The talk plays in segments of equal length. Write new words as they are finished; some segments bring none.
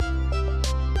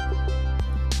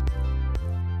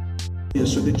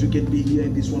so that you can be here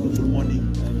in this wonderful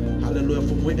morning. Hallelujah.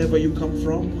 From wherever you come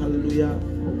from, hallelujah.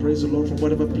 Praise the Lord. From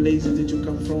whatever places that you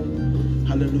come from,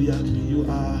 hallelujah. You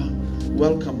are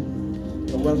welcome.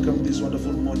 You're welcome this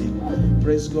wonderful morning.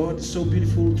 Praise God. It's so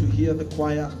beautiful to hear the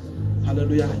choir.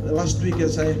 Hallelujah. Last week,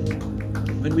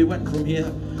 when we went from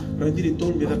here, Randini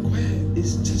told me the choir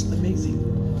is just amazing.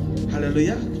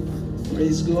 Hallelujah.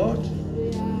 Praise God.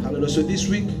 Hallelujah. So this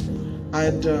week, I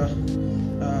had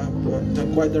the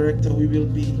choir director, we will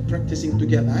be practicing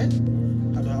together.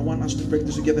 And I want us to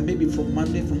practice together, maybe from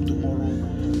Monday, from tomorrow.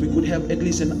 We could have at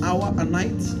least an hour a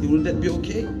night. Will that be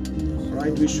okay?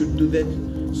 Right? We should do that.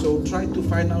 So try to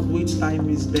find out which time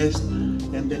is best,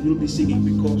 and then we'll be singing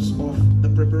because of the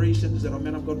preparations that our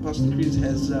man of God, Pastor Chris,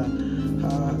 has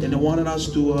and wanted us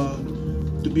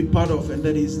to be part of, and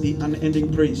that is the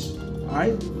unending praise. All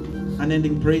right?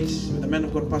 Unending praise with the man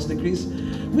of God, Pastor Chris.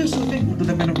 We're so thankful to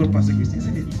the man of God, Pastor Chris,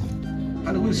 isn't it?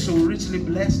 And we're so richly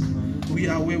blessed. We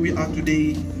are where we are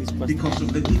today because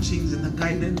of the teachings and the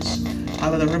guidance,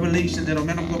 the revelation that our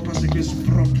man of God, Pastor Chris,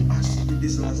 brought to us in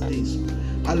these last days.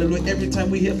 Hallelujah. Every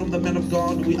time we hear from the man of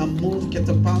God, we are moved,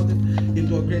 catapulted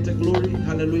into a greater glory.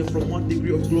 Hallelujah. From one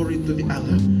degree of glory to the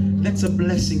other. That's a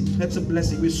blessing. That's a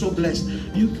blessing. We're so blessed.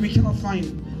 We cannot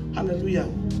find, hallelujah.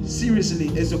 Seriously,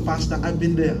 as a pastor, I've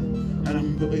been there.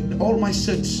 And all my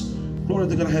search, glory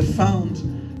to God, I have found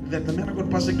that the man of God,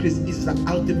 Pastor Chris, is the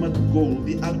ultimate goal,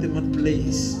 the ultimate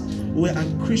place where a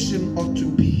Christian ought to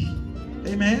be.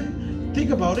 Amen. Think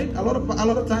about it. A lot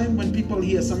of time when people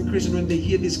hear some Christian, when they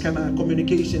hear this kind of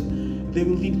communication, they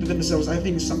will think to themselves, I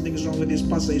think something is wrong with this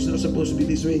pastor. It's not supposed to be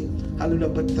this way. Hallelujah.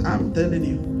 But I'm telling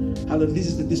you, hallelujah, this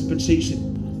is the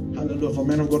dispensation. Hallelujah. For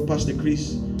man of God, Pastor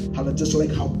Chris. Hallelujah. Just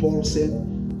like how Paul said,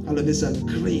 hallelujah, there's a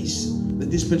grace. The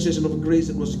dispensation of grace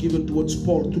that was given towards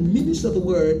Paul to minister the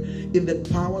word in that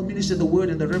power, minister the word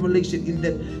and the revelation in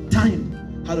that time.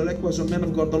 Hallelujah. Likewise, a man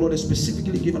of God, the Lord has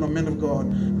specifically given a man of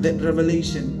God that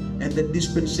revelation and that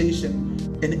dispensation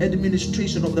and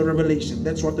administration of the revelation.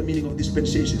 That's what the meaning of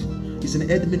dispensation is,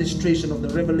 an administration of the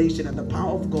revelation and the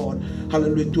power of God.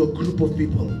 Hallelujah. To a group of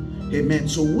people. Amen.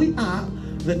 So we are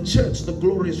the church, the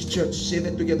glorious church. Say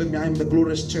that together with me. I am the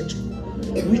glorious church.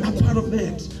 We are part of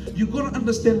that. You got to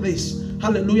understand this.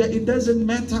 Hallelujah. It doesn't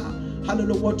matter,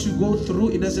 hallelujah, what you go through.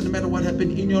 It doesn't matter what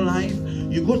happened in your life.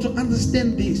 You got to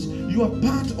understand this. You are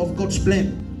part of God's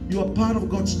plan. You are part of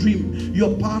God's dream. You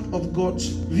are part of God's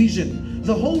vision.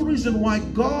 The whole reason why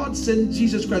God sent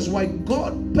Jesus Christ, why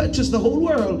God purchased the whole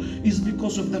world, is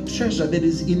because of the treasure that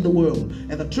is in the world.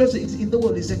 And the treasure is in the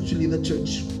world is actually the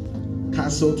church.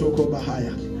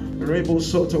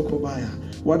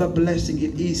 What a blessing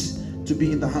it is to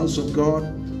be in the house of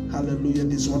God. Hallelujah,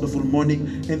 this wonderful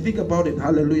morning. And think about it,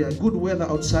 hallelujah, good weather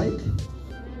outside.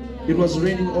 It was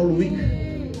raining all week.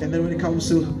 And then when it comes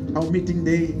to our meeting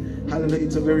day, hallelujah,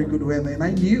 it's a very good weather. And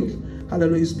I knew,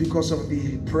 hallelujah, it's because of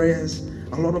the prayers.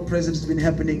 A lot of prayers has been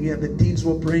happening here. The teens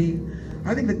were praying.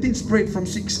 I think the teens prayed from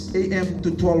 6 a.m.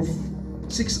 to 12,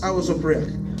 6 hours of prayer.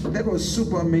 That was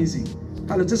super amazing.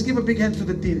 Hallelujah, just give a big hand to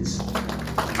the teens.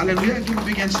 Hallelujah, give a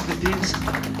big hand to the teens.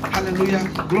 Hallelujah,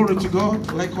 glory to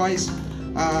God. Likewise,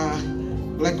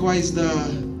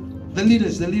 the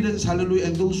leaders, hallelujah,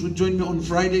 and those who joined me on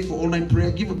Friday for all-night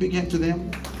prayer, give a big hand to them.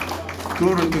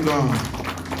 Glory to God.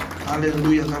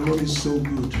 Hallelujah. The Lord is so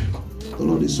good. The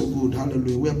Lord is so good.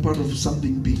 Hallelujah. We are part of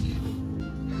something big.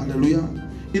 Hallelujah.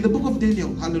 In the book of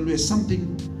Daniel, hallelujah,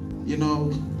 something,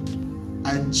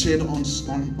 I shared on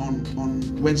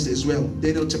Wednesday as well.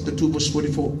 Daniel chapter 2 verse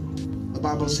 44. The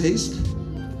Bible says,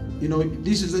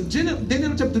 this is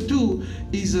Daniel chapter 2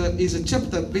 is a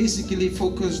chapter basically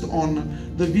focused on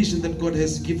the vision that God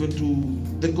has given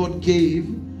that God gave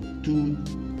to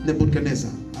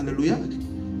Nebuchadnezzar. Hallelujah.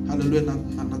 Hallelujah.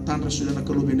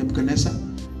 Nebuchadnezzar.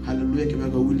 Hallelujah.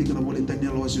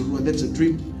 That's a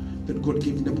dream that God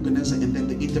gave Nebuchadnezzar, and then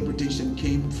the interpretation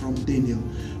came from Daniel.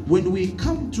 When we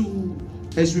come to,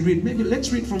 as we read, maybe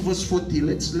let's read from verse 40.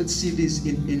 Let's see this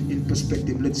in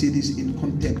perspective. Let's see this in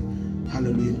context.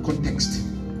 Hallelujah. In context.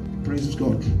 Praise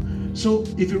God. So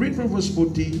if you read from verse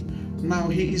 40, now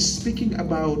he is speaking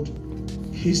about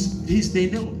his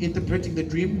Daniel interpreting the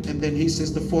dream, and then he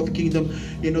says the fourth kingdom,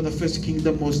 the first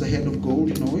kingdom was the head of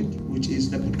gold, which is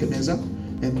Nebuchadnezzar,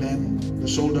 and then the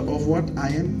shoulder of what?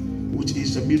 Iron, which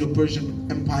is the Medo-Persian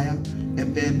Empire,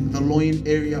 and then the loin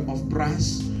area of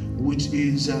brass, which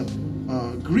is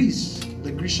Greece,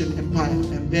 the Grecian Empire,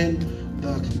 and then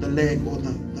the leg or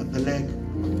the leg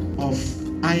of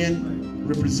iron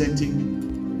representing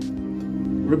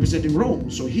Rome.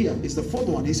 So here is the fourth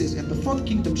one. He says, and the fourth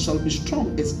kingdom shall be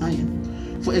strong as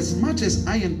iron, For as much as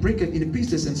iron breaketh in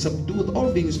pieces and subdueth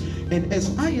all things, and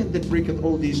as iron that breaketh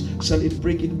all these, shall it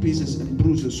break in pieces and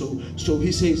bruises. So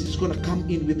he says he's going to come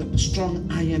in with a strong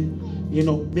iron,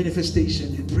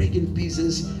 manifestation and break in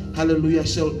pieces. Hallelujah.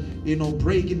 Shall,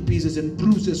 break in pieces and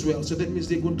bruise as well. So that means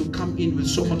they're going to come in with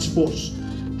so much force.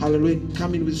 Hallelujah.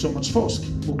 Come in with so much force.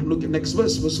 We can look at next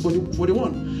verse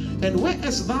 41. And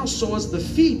whereas thou sawest the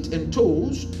feet and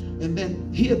toes, and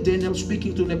then here Daniel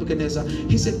speaking to Nebuchadnezzar,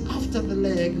 he said, after the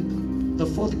leg, the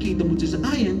fourth kingdom, which is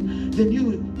iron, then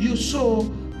you saw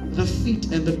the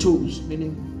feet and the toes,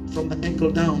 meaning from the ankle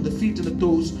down, the feet and the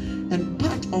toes, and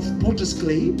part of potter's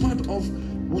clay, part of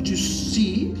what you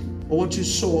see or what you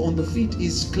saw on the feet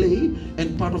is clay,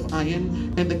 and part of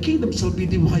iron, and the kingdom shall be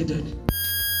divided.